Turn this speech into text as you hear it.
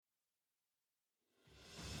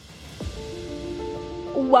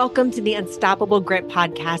Welcome to the Unstoppable Grit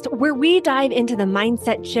podcast, where we dive into the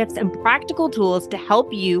mindset shifts and practical tools to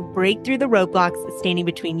help you break through the roadblocks standing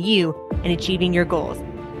between you and achieving your goals.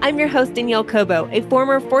 I'm your host, Danielle Cobo, a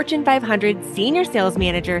former Fortune 500 senior sales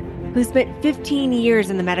manager who spent 15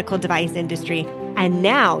 years in the medical device industry and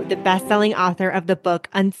now the best-selling author of the book,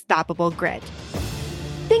 Unstoppable Grit.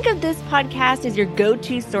 Think of this podcast as your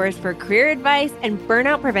go-to source for career advice and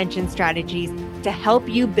burnout prevention strategies to help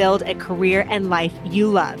you build a career and life you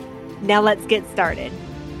love. Now let's get started.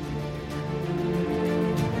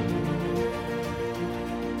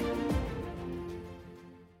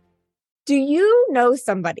 Do you know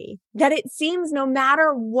somebody that it seems no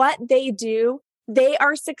matter what they do, they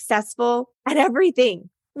are successful at everything?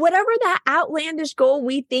 Whatever that outlandish goal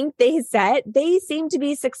we think they set, they seem to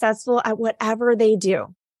be successful at whatever they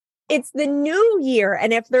do. It's the new year,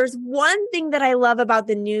 and if there's one thing that I love about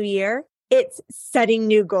the new year, it's setting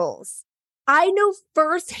new goals. I know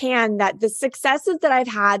firsthand that the successes that I've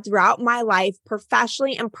had throughout my life,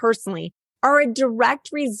 professionally and personally, are a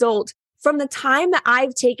direct result from the time that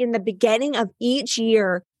I've taken the beginning of each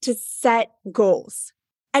year to set goals.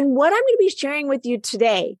 And what I'm going to be sharing with you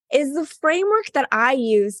today is the framework that I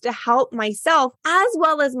use to help myself as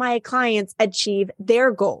well as my clients achieve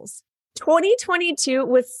their goals. 2022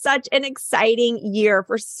 was such an exciting year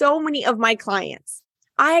for so many of my clients.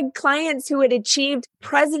 I had clients who had achieved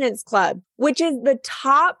President's Club, which is the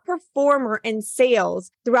top performer in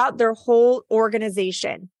sales throughout their whole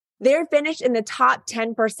organization. They're finished in the top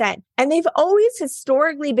 10%, and they've always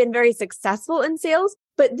historically been very successful in sales,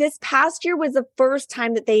 but this past year was the first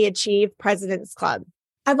time that they achieved President's Club.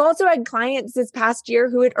 I've also had clients this past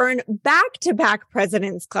year who had earned back-to-back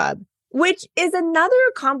President's Club, which is another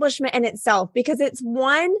accomplishment in itself because it's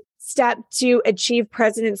one step to achieve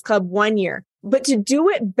President's Club 1 year. But to do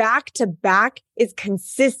it back to back is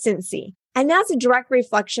consistency. And that's a direct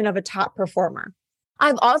reflection of a top performer.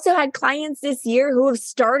 I've also had clients this year who have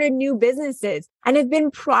started new businesses and have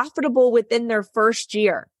been profitable within their first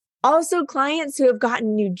year. Also clients who have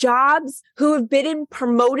gotten new jobs, who have been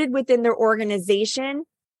promoted within their organization.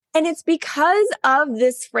 And it's because of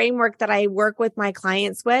this framework that I work with my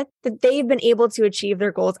clients with that they've been able to achieve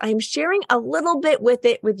their goals. I'm sharing a little bit with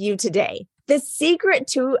you today. The secret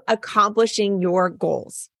to accomplishing your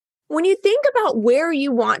goals. When you think about where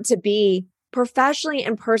you want to be professionally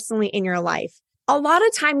and personally in your life, a lot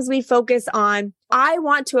of times we focus on, I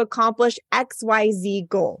want to accomplish XYZ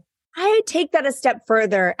goal. I take that a step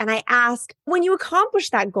further and I ask, when you accomplish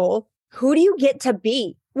that goal, who do you get to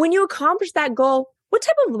be? When you accomplish that goal, what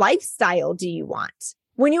type of lifestyle do you want?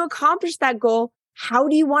 When you accomplish that goal, how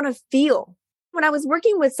do you want to feel? When I was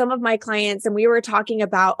working with some of my clients and we were talking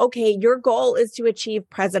about, okay, your goal is to achieve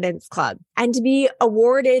President's Club and to be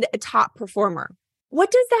awarded a top performer.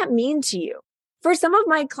 What does that mean to you? For some of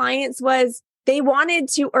my clients was they wanted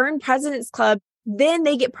to earn President's Club, then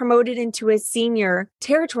they get promoted into a senior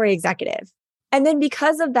territory executive. And then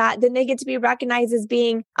because of that, then they get to be recognized as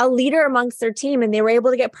being a leader amongst their team and they were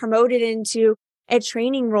able to get promoted into a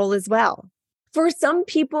training role as well. For some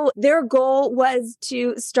people, their goal was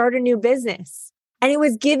to start a new business, and it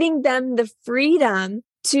was giving them the freedom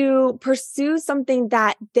to pursue something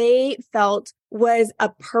that they felt was a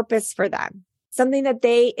purpose for them, something that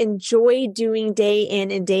they enjoy doing day in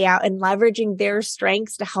and day out and leveraging their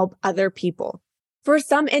strengths to help other people. For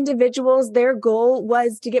some individuals, their goal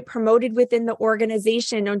was to get promoted within the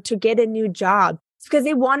organization or to get a new job. It's because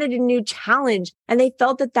they wanted a new challenge and they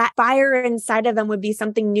felt that that fire inside of them would be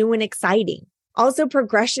something new and exciting. Also,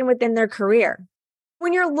 progression within their career.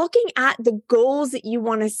 When you're looking at the goals that you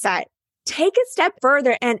want to set, take a step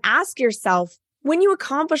further and ask yourself, when you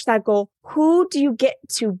accomplish that goal, who do you get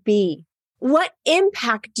to be? What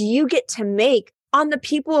impact do you get to make on the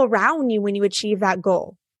people around you when you achieve that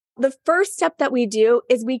goal? The first step that we do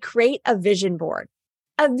is we create a vision board.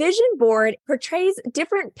 A vision board portrays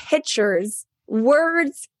different pictures,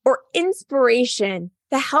 words, or inspiration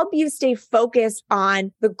to help you stay focused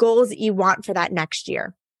on the goals that you want for that next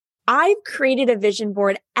year. I've created a vision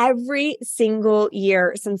board every single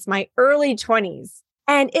year since my early 20s.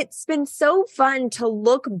 And it's been so fun to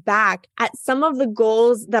look back at some of the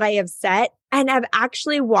goals that I have set and have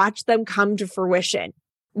actually watched them come to fruition.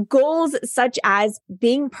 Goals such as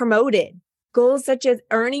being promoted, goals such as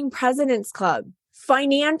earning President's Club,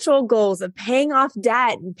 financial goals of paying off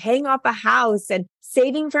debt and paying off a house and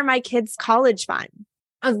saving for my kids' college fund.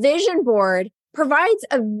 A vision board provides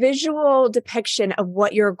a visual depiction of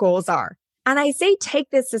what your goals are. And I say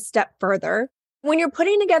take this a step further. When you're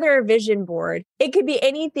putting together a vision board, it could be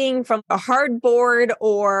anything from a hard board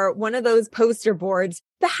or one of those poster boards,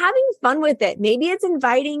 but having fun with it. Maybe it's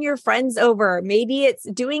inviting your friends over. Maybe it's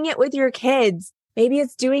doing it with your kids. Maybe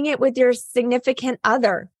it's doing it with your significant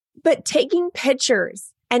other, but taking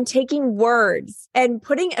pictures and taking words and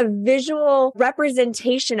putting a visual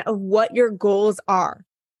representation of what your goals are.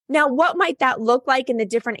 Now, what might that look like in the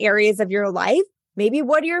different areas of your life? Maybe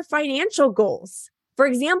what are your financial goals? For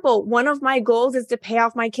example, one of my goals is to pay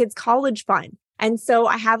off my kids' college fund. And so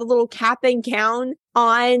I have a little cap and gown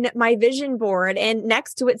on my vision board, and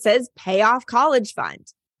next to it says pay off college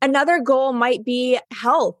fund. Another goal might be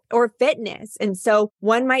health or fitness. And so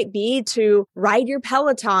one might be to ride your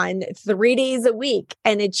Peloton 3 days a week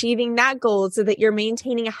and achieving that goal so that you're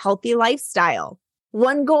maintaining a healthy lifestyle.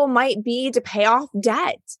 One goal might be to pay off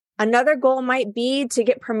debt. Another goal might be to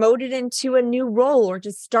get promoted into a new role or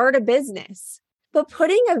to start a business. But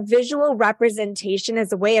putting a visual representation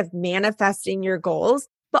as a way of manifesting your goals,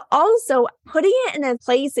 but also putting it in a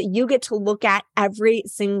place that you get to look at every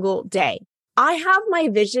single day. I have my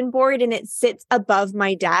vision board and it sits above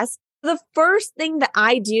my desk. The first thing that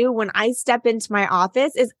I do when I step into my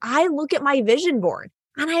office is I look at my vision board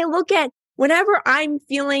and I look at whenever I'm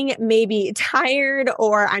feeling maybe tired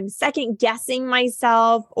or I'm second guessing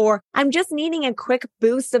myself or I'm just needing a quick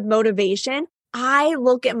boost of motivation. I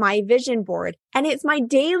look at my vision board and it's my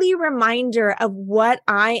daily reminder of what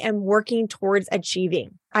I am working towards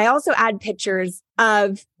achieving. I also add pictures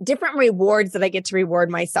of different rewards that I get to reward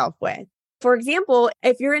myself with. For example,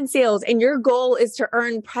 if you're in sales and your goal is to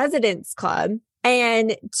earn President's Club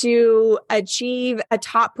and to achieve a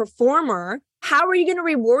top performer, how are you going to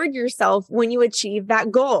reward yourself when you achieve that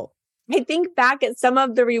goal? I think back at some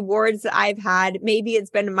of the rewards that I've had. Maybe it's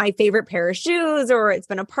been my favorite pair of shoes, or it's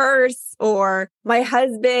been a purse, or my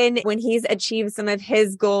husband, when he's achieved some of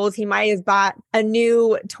his goals, he might have bought a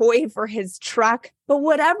new toy for his truck. But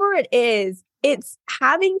whatever it is, it's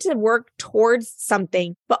having to work towards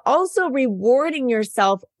something, but also rewarding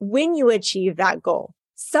yourself when you achieve that goal.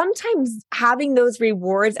 Sometimes having those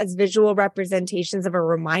rewards as visual representations of a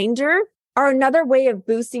reminder are another way of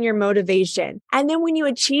boosting your motivation. And then when you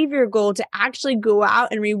achieve your goal, to actually go out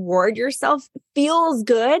and reward yourself feels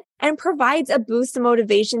good and provides a boost of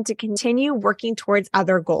motivation to continue working towards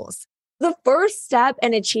other goals. The first step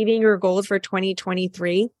in achieving your goals for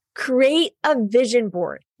 2023, create a vision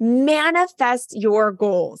board, manifest your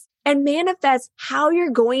goals, and manifest how you're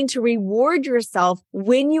going to reward yourself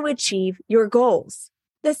when you achieve your goals.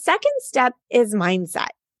 The second step is mindset.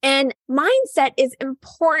 And mindset is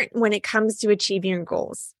important when it comes to achieving your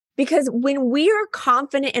goals, because when we are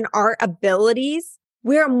confident in our abilities,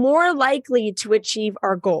 we are more likely to achieve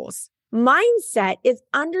our goals. Mindset is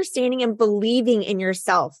understanding and believing in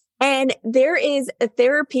yourself. And there is a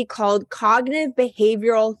therapy called cognitive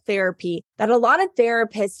behavioral therapy that a lot of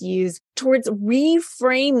therapists use towards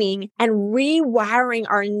reframing and rewiring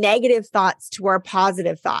our negative thoughts to our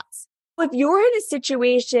positive thoughts. If you're in a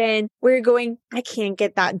situation where you're going, I can't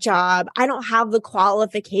get that job, I don't have the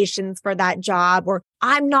qualifications for that job, or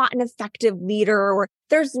I'm not an effective leader, or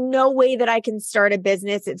there's no way that I can start a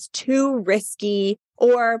business, it's too risky,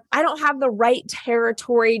 or I don't have the right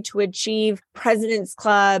territory to achieve President's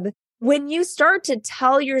Club. When you start to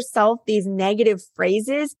tell yourself these negative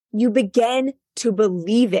phrases, you begin to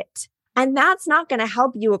believe it. And that's not going to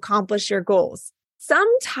help you accomplish your goals.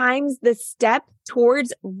 Sometimes the step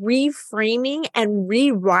towards reframing and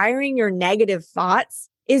rewiring your negative thoughts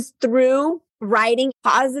is through writing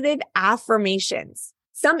positive affirmations.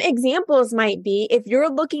 Some examples might be if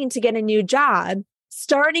you're looking to get a new job,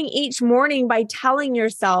 starting each morning by telling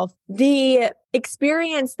yourself, the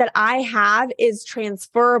experience that I have is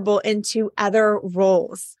transferable into other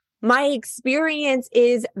roles. My experience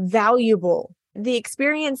is valuable. The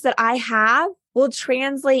experience that I have will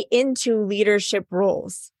translate into leadership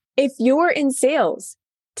roles. If you're in sales,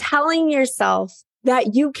 telling yourself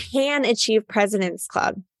that you can achieve President's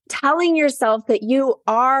Club, telling yourself that you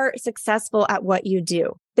are successful at what you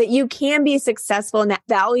do, that you can be successful in that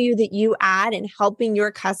value that you add in helping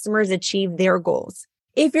your customers achieve their goals.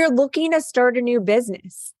 If you're looking to start a new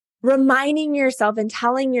business, reminding yourself and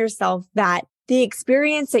telling yourself that the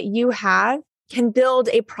experience that you have can build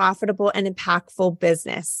a profitable and impactful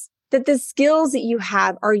business, that the skills that you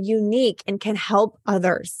have are unique and can help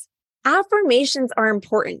others. Affirmations are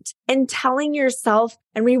important, and telling yourself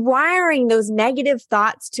and rewiring those negative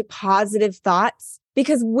thoughts to positive thoughts,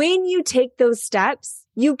 because when you take those steps,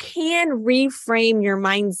 you can reframe your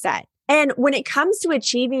mindset. And when it comes to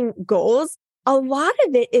achieving goals, a lot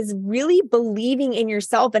of it is really believing in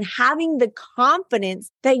yourself and having the confidence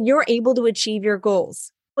that you're able to achieve your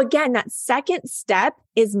goals. Again, that second step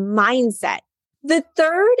is mindset. The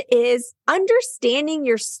third is understanding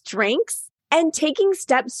your strengths and taking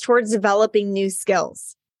steps towards developing new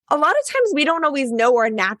skills. A lot of times we don't always know our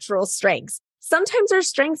natural strengths. Sometimes our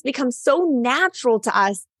strengths become so natural to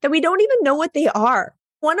us that we don't even know what they are.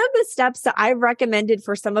 One of the steps that I've recommended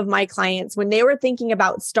for some of my clients when they were thinking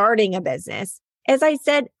about starting a business is I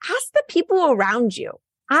said, ask the people around you.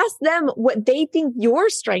 Ask them what they think your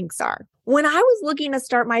strengths are. When I was looking to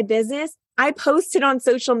start my business, I posted on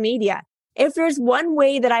social media. If there's one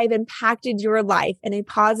way that I've impacted your life in a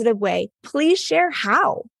positive way, please share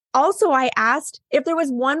how. Also, I asked if there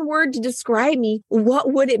was one word to describe me,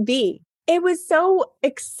 what would it be? It was so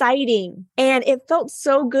exciting and it felt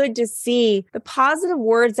so good to see the positive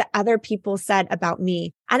words that other people said about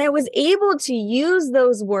me. And I was able to use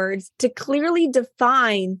those words to clearly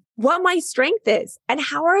define what my strength is and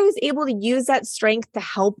how I was able to use that strength to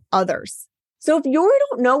help others. So if you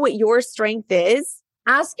don't know what your strength is,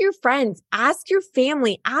 ask your friends, ask your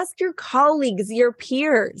family, ask your colleagues, your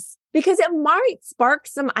peers, because it might spark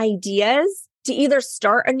some ideas to either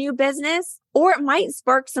start a new business, or it might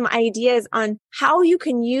spark some ideas on how you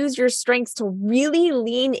can use your strengths to really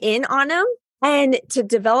lean in on them and to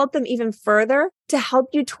develop them even further to help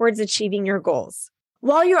you towards achieving your goals.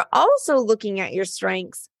 While you're also looking at your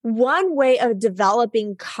strengths, one way of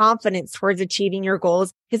developing confidence towards achieving your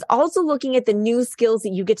goals is also looking at the new skills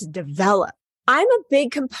that you get to develop. I'm a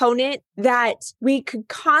big component that we could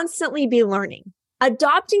constantly be learning.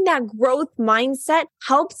 Adopting that growth mindset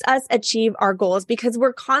helps us achieve our goals because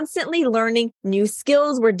we're constantly learning new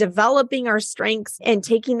skills. We're developing our strengths and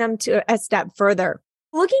taking them to a step further.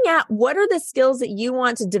 Looking at what are the skills that you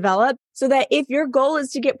want to develop so that if your goal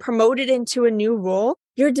is to get promoted into a new role,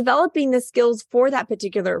 you're developing the skills for that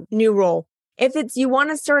particular new role. If it's you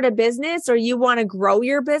want to start a business or you want to grow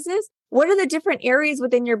your business, what are the different areas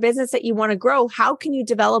within your business that you want to grow? How can you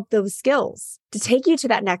develop those skills to take you to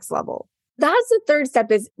that next level? That's the third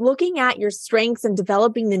step, is looking at your strengths and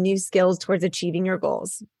developing the new skills towards achieving your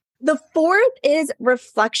goals. The fourth is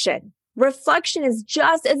reflection. Reflection is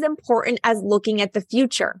just as important as looking at the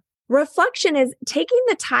future. Reflection is taking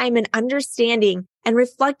the time and understanding and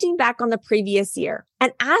reflecting back on the previous year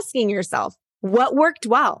and asking yourself, what worked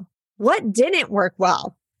well? What didn't work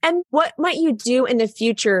well? And what might you do in the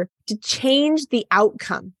future to change the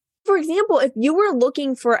outcome? For example, if you were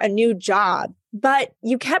looking for a new job, but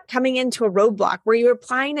you kept coming into a roadblock where you were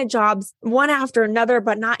applying to jobs one after another,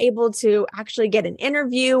 but not able to actually get an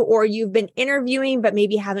interview, or you've been interviewing, but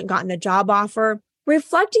maybe haven't gotten a job offer,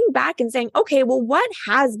 reflecting back and saying, okay, well, what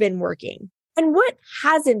has been working and what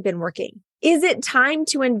hasn't been working? Is it time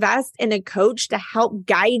to invest in a coach to help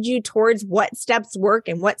guide you towards what steps work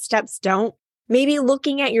and what steps don't? Maybe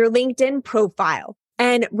looking at your LinkedIn profile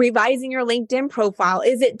and revising your LinkedIn profile.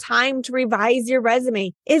 Is it time to revise your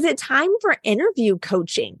resume? Is it time for interview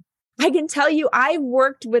coaching? I can tell you, I've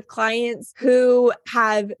worked with clients who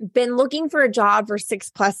have been looking for a job for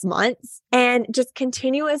 6+ months and just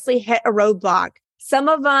continuously hit a roadblock. Some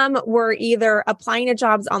of them were either applying to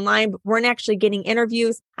jobs online, but weren't actually getting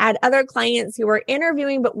interviews. I had other clients who were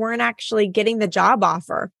interviewing, but weren't actually getting the job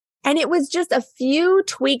offer. And it was just a few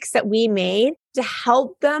tweaks that we made to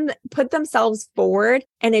help them put themselves forward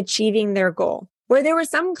and achieving their goal. Where there were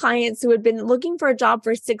some clients who had been looking for a job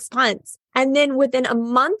for 6 months, and then within a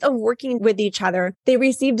month of working with each other, they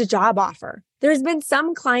received a job offer. There's been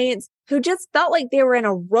some clients who just felt like they were in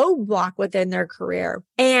a roadblock within their career,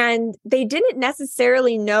 and they didn't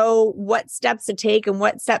necessarily know what steps to take and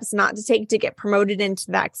what steps not to take to get promoted into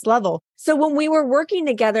the next level. So when we were working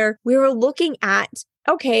together, we were looking at,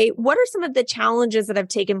 okay, what are some of the challenges that have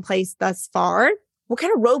taken place thus far? What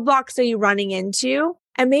kind of roadblocks are you running into?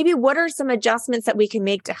 And maybe what are some adjustments that we can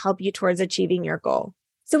make to help you towards achieving your goal?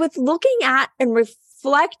 So it's looking at and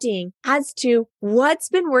reflecting as to what's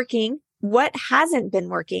been working, what hasn't been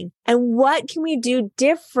working, and what can we do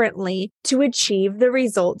differently to achieve the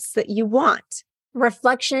results that you want.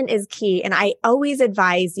 Reflection is key. And I always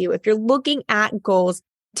advise you, if you're looking at goals,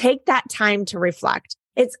 take that time to reflect.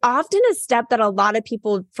 It's often a step that a lot of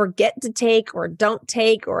people forget to take or don't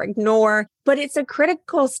take or ignore, but it's a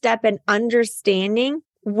critical step in understanding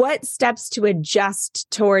what steps to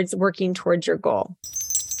adjust towards working towards your goal.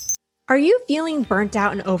 Are you feeling burnt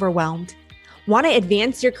out and overwhelmed? Want to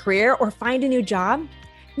advance your career or find a new job?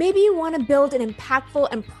 Maybe you want to build an impactful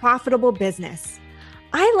and profitable business.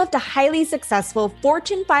 I left a highly successful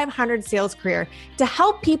Fortune 500 sales career to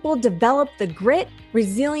help people develop the grit,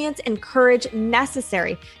 resilience, and courage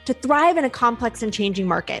necessary to thrive in a complex and changing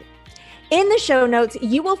market. In the show notes,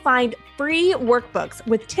 you will find free workbooks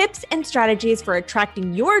with tips and strategies for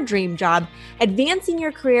attracting your dream job, advancing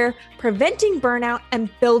your career, preventing burnout, and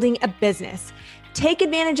building a business. Take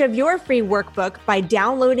advantage of your free workbook by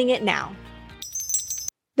downloading it now.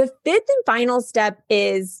 The fifth and final step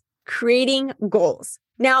is creating goals.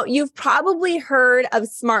 Now, you've probably heard of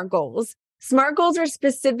SMART goals. SMART goals are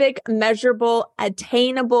specific, measurable,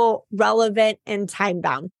 attainable, relevant, and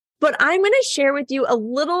time-bound. But I'm going to share with you a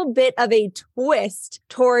little bit of a twist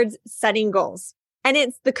towards setting goals. And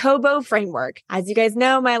it's the Kobo framework. As you guys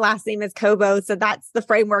know, my last name is Kobo, so that's the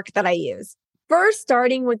framework that I use. First,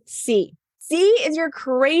 starting with C. C is your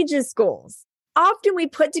courageous goals. Often we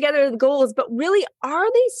put together the goals, but really,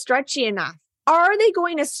 are they stretchy enough? Are they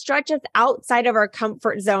going to stretch us outside of our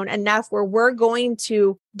comfort zone enough where we're going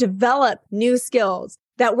to develop new skills?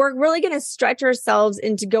 That we're really going to stretch ourselves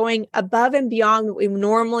into going above and beyond what we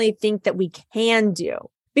normally think that we can do.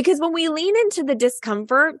 Because when we lean into the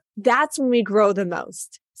discomfort, that's when we grow the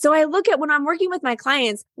most. So I look at when I'm working with my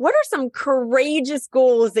clients, what are some courageous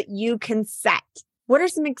goals that you can set? What are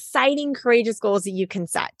some exciting, courageous goals that you can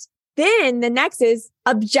set? Then the next is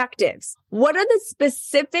objectives. What are the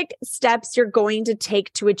specific steps you're going to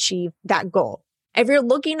take to achieve that goal? If you're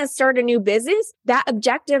looking to start a new business, that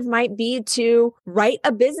objective might be to write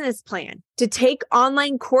a business plan, to take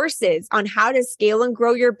online courses on how to scale and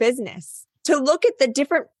grow your business, to look at the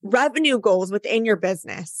different revenue goals within your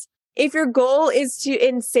business. If your goal is to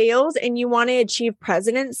in sales and you want to achieve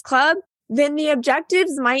President's Club, then the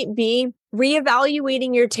objectives might be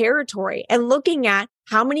reevaluating your territory and looking at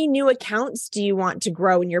how many new accounts do you want to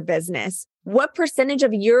grow in your business? What percentage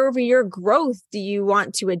of year-over-year growth do you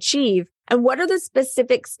want to achieve? And what are the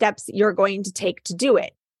specific steps you're going to take to do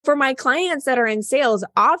it? For my clients that are in sales,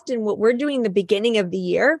 often what we're doing the beginning of the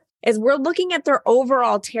year is we're looking at their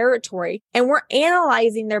overall territory and we're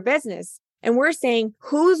analyzing their business. And we're saying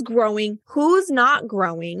who's growing, who's not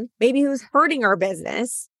growing, maybe who's hurting our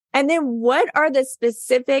business. And then what are the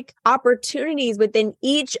specific opportunities within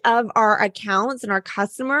each of our accounts and our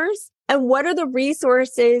customers? And what are the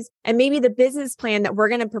resources and maybe the business plan that we're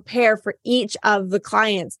going to prepare for each of the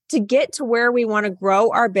clients to get to where we want to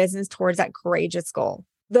grow our business towards that courageous goal?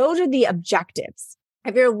 Those are the objectives.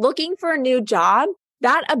 If you're looking for a new job,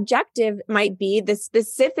 that objective might be the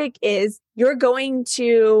specific is you're going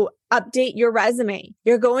to update your resume.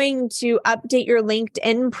 You're going to update your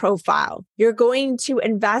LinkedIn profile. You're going to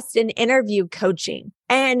invest in interview coaching.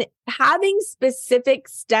 And having specific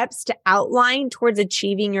steps to outline towards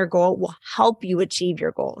achieving your goal will help you achieve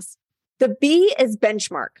your goals. The B is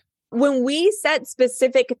benchmark. When we set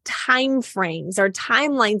specific time frames or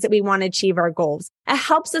timelines that we want to achieve our goals, it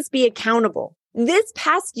helps us be accountable. This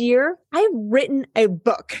past year, I've written a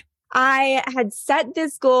book. I had set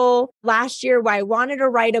this goal last year where I wanted to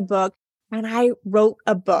write a book, and I wrote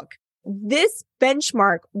a book. This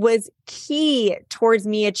benchmark was key towards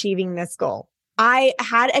me achieving this goal. I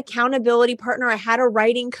had an accountability partner. I had a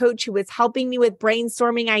writing coach who was helping me with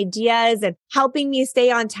brainstorming ideas and helping me stay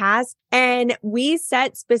on task. And we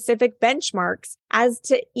set specific benchmarks as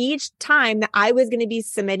to each time that I was going to be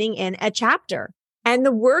submitting in a chapter and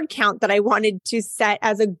the word count that I wanted to set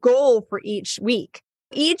as a goal for each week.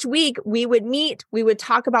 Each week we would meet, we would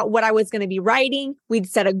talk about what I was going to be writing. We'd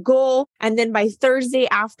set a goal. And then by Thursday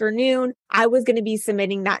afternoon, I was going to be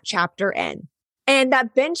submitting that chapter in. And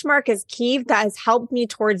that benchmark is key. That has helped me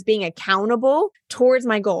towards being accountable towards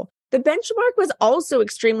my goal. The benchmark was also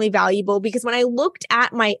extremely valuable because when I looked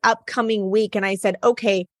at my upcoming week and I said,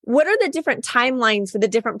 okay, what are the different timelines for the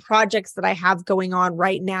different projects that I have going on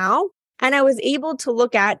right now? And I was able to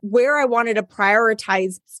look at where I wanted to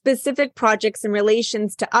prioritize specific projects in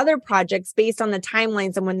relations to other projects based on the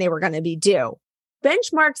timelines and when they were going to be due.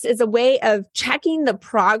 Benchmarks is a way of checking the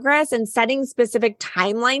progress and setting specific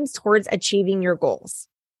timelines towards achieving your goals.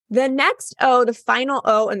 The next O, the final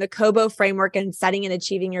O in the Kobo framework and setting and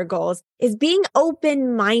achieving your goals is being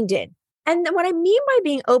open-minded. And what I mean by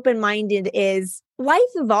being open-minded is life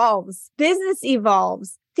evolves, business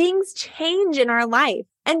evolves, things change in our life.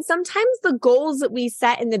 And sometimes the goals that we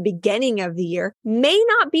set in the beginning of the year may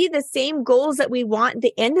not be the same goals that we want at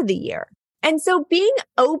the end of the year. And so being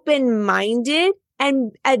open-minded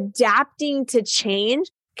and adapting to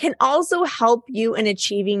change can also help you in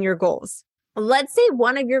achieving your goals. Let's say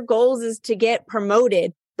one of your goals is to get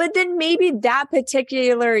promoted, but then maybe that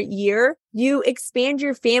particular year you expand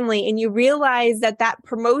your family and you realize that that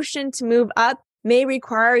promotion to move up may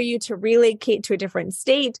require you to relocate to a different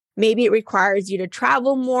state. Maybe it requires you to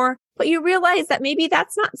travel more, but you realize that maybe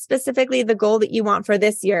that's not specifically the goal that you want for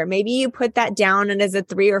this year. Maybe you put that down and as a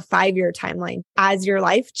 3 or 5 year timeline as your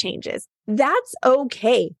life changes. That's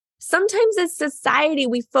okay. Sometimes as society,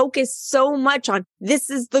 we focus so much on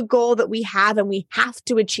this is the goal that we have and we have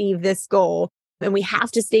to achieve this goal and we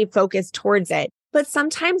have to stay focused towards it. But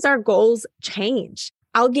sometimes our goals change.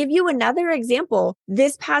 I'll give you another example.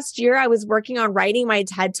 This past year, I was working on writing my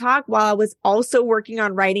TED Talk while I was also working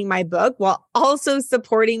on writing my book, while also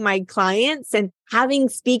supporting my clients and having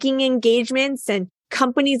speaking engagements and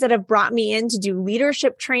companies that have brought me in to do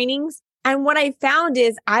leadership trainings. And what I found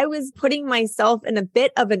is I was putting myself in a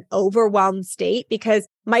bit of an overwhelmed state because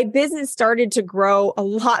my business started to grow a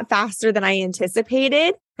lot faster than I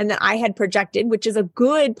anticipated and that I had projected, which is a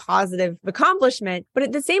good positive accomplishment. But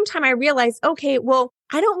at the same time, I realized, okay, well,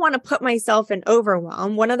 I don't want to put myself in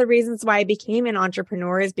overwhelm. One of the reasons why I became an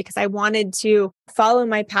entrepreneur is because I wanted to follow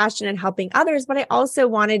my passion in helping others, but I also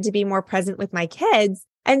wanted to be more present with my kids.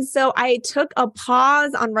 And so I took a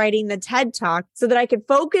pause on writing the TED Talk so that I could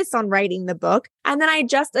focus on writing the book. And then I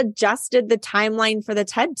just adjusted the timeline for the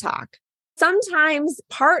TED Talk. Sometimes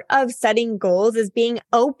part of setting goals is being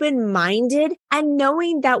open-minded and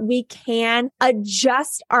knowing that we can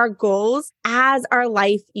adjust our goals as our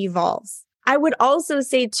life evolves. I would also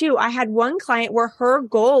say too, I had one client where her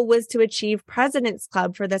goal was to achieve President's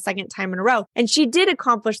Club for the second time in a row. And she did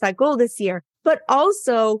accomplish that goal this year. But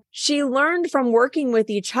also she learned from working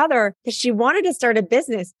with each other that she wanted to start a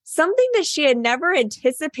business, something that she had never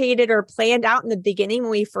anticipated or planned out in the beginning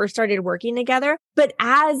when we first started working together. But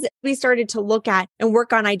as we started to look at and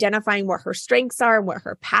work on identifying what her strengths are, what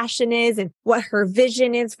her passion is, and what her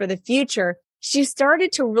vision is for the future, she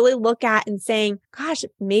started to really look at and saying, gosh,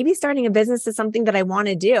 maybe starting a business is something that I want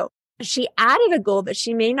to do. She added a goal that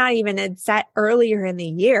she may not even had set earlier in the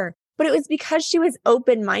year. But it was because she was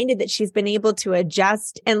open-minded that she's been able to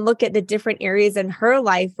adjust and look at the different areas in her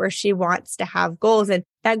life where she wants to have goals. And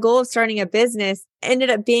that goal of starting a business ended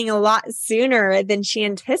up being a lot sooner than she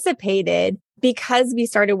anticipated because we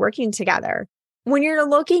started working together. When you're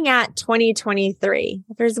looking at 2023,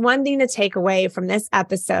 if there's one thing to take away from this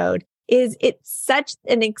episode is it's such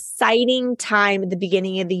an exciting time at the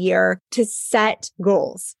beginning of the year to set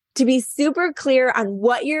goals. To be super clear on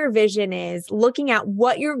what your vision is, looking at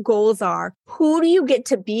what your goals are, who do you get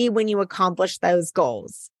to be when you accomplish those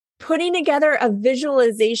goals? Putting together a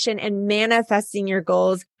visualization and manifesting your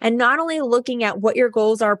goals, and not only looking at what your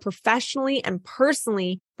goals are professionally and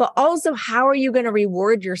personally, but also how are you going to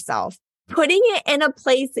reward yourself? Putting it in a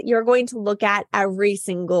place that you're going to look at every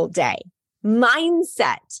single day.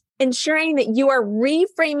 Mindset. Ensuring that you are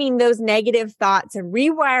reframing those negative thoughts and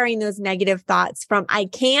rewiring those negative thoughts from I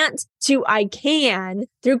can't to I can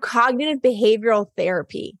through cognitive behavioral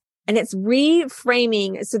therapy. And it's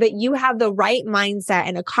reframing so that you have the right mindset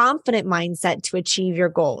and a confident mindset to achieve your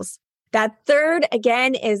goals. That third,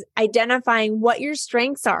 again, is identifying what your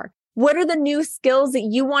strengths are. What are the new skills that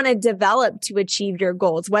you want to develop to achieve your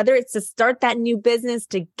goals? Whether it's to start that new business,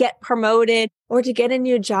 to get promoted, or to get a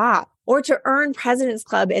new job, or to earn President's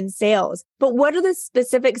Club in sales. But what are the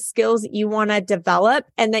specific skills that you want to develop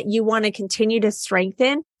and that you want to continue to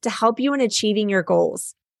strengthen to help you in achieving your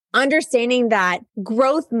goals? Understanding that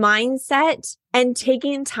growth mindset and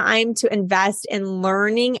taking time to invest in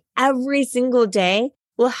learning every single day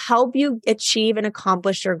will help you achieve and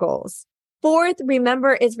accomplish your goals. Fourth,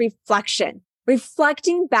 remember, is reflection.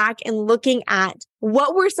 Reflecting back and looking at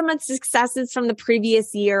what were some of the successes from the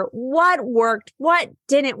previous year, what worked, what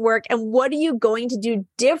didn't work, and what are you going to do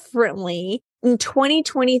differently in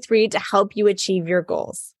 2023 to help you achieve your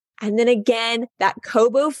goals. And then again, that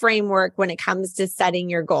Kobo framework when it comes to setting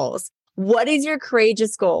your goals. What is your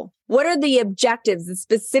courageous goal? What are the objectives, the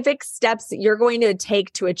specific steps that you're going to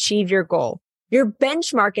take to achieve your goal? Your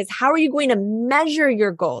benchmark is how are you going to measure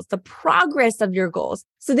your goals, the progress of your goals,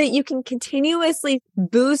 so that you can continuously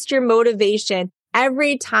boost your motivation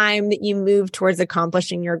every time that you move towards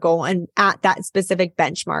accomplishing your goal and at that specific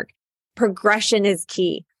benchmark. Progression is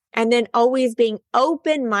key. And then always being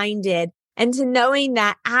open-minded and to knowing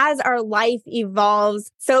that as our life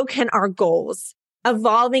evolves, so can our goals.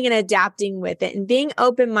 Evolving and adapting with it and being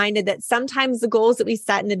open-minded that sometimes the goals that we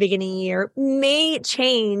set in the beginning of the year may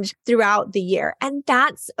change throughout the year. And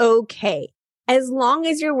that's okay. As long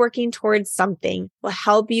as you're working towards something will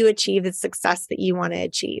help you achieve the success that you want to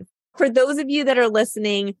achieve. For those of you that are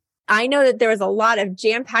listening, I know that there was a lot of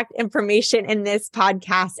jam-packed information in this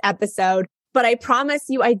podcast episode, but I promise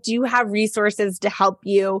you, I do have resources to help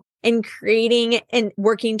you in creating and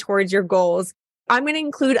working towards your goals. I'm going to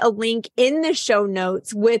include a link in the show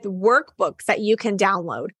notes with workbooks that you can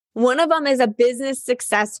download. One of them is a business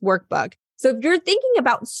success workbook. So if you're thinking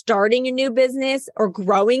about starting a new business or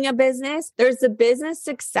growing a business, there's the Business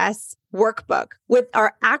Success Workbook with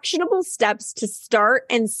our actionable steps to start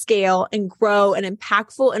and scale and grow an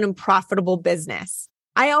impactful and profitable business.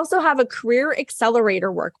 I also have a Career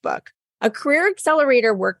Accelerator Workbook. A Career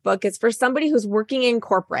Accelerator Workbook is for somebody who's working in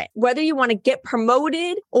corporate, whether you want to get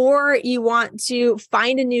promoted or you want to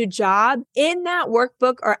find a new job. In that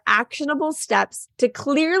workbook are actionable steps to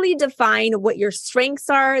clearly define what your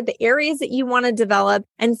strengths are, the areas that you want to develop,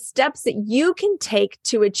 and steps that you can take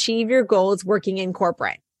to achieve your goals working in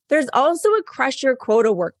corporate. There's also a Crush Your Quota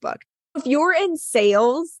Workbook. If you're in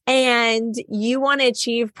sales and you want to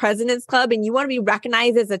achieve President's Club and you want to be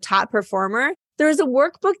recognized as a top performer, there's a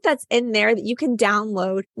workbook that's in there that you can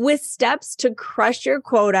download with steps to crush your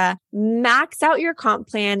quota, max out your comp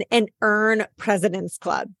plan, and earn President's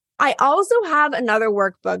Club. I also have another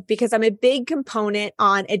workbook because I'm a big component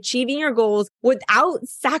on achieving your goals without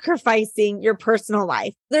sacrificing your personal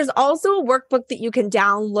life. There's also a workbook that you can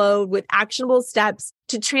download with actionable steps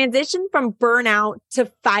to transition from burnout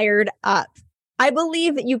to fired up. I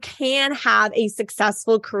believe that you can have a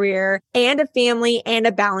successful career and a family and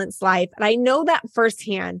a balanced life. And I know that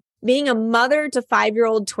firsthand. Being a mother to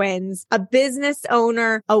 5-year-old twins, a business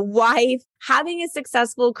owner, a wife, having a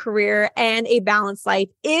successful career and a balanced life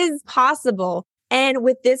is possible. And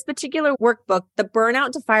with this particular workbook, the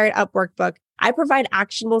Burnout to Fired Up workbook, I provide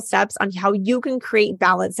actionable steps on how you can create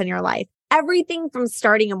balance in your life. Everything from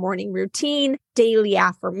starting a morning routine, daily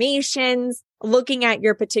affirmations, looking at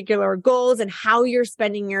your particular goals and how you're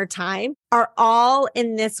spending your time are all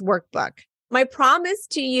in this workbook. My promise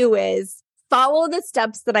to you is follow the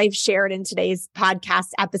steps that I've shared in today's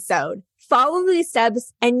podcast episode. Follow these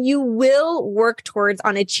steps and you will work towards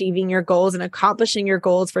on achieving your goals and accomplishing your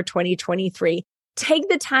goals for 2023. Take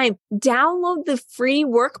the time, download the free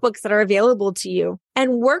workbooks that are available to you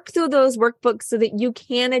and work through those workbooks so that you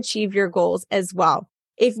can achieve your goals as well.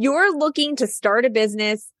 If you're looking to start a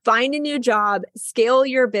business, find a new job, scale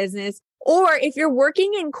your business, or if you're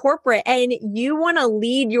working in corporate and you want to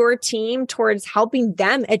lead your team towards helping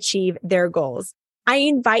them achieve their goals, I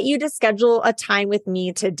invite you to schedule a time with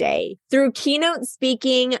me today. Through keynote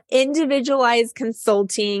speaking, individualized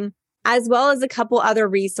consulting, as well as a couple other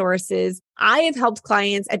resources, I have helped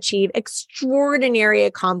clients achieve extraordinary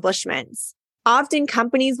accomplishments. Often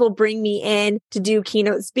companies will bring me in to do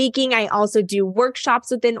keynote speaking. I also do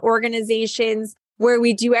workshops within organizations where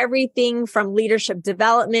we do everything from leadership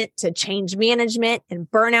development to change management and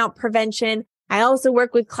burnout prevention. I also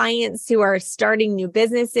work with clients who are starting new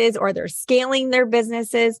businesses or they're scaling their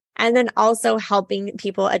businesses, and then also helping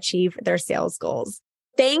people achieve their sales goals.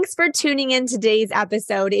 Thanks for tuning in today's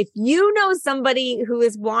episode. If you know somebody who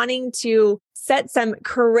is wanting to set some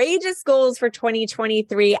courageous goals for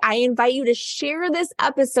 2023, I invite you to share this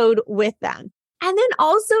episode with them. And then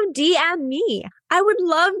also DM me. I would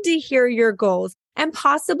love to hear your goals and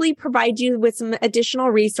possibly provide you with some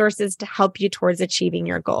additional resources to help you towards achieving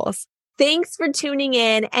your goals. Thanks for tuning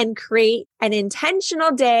in and create an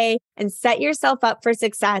intentional day and set yourself up for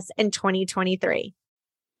success in 2023.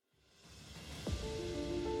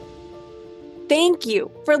 Thank you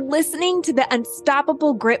for listening to the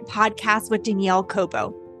Unstoppable Grit podcast with Danielle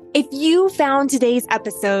Cobo. If you found today's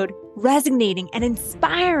episode resonating and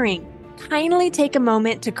inspiring, kindly take a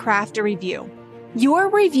moment to craft a review. Your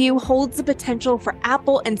review holds the potential for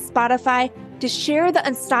Apple and Spotify to share the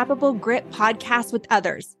Unstoppable Grit podcast with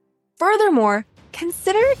others. Furthermore,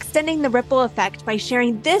 consider extending the ripple effect by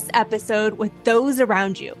sharing this episode with those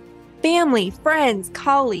around you, family, friends,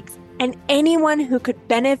 colleagues, and anyone who could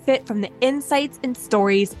benefit from the insights and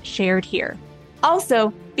stories shared here.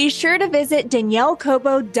 Also, be sure to visit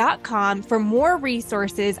daniellecobo.com for more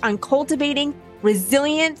resources on cultivating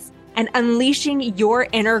resilience and unleashing your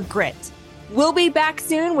inner grit. We'll be back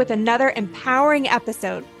soon with another empowering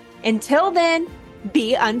episode. Until then,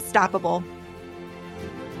 be unstoppable.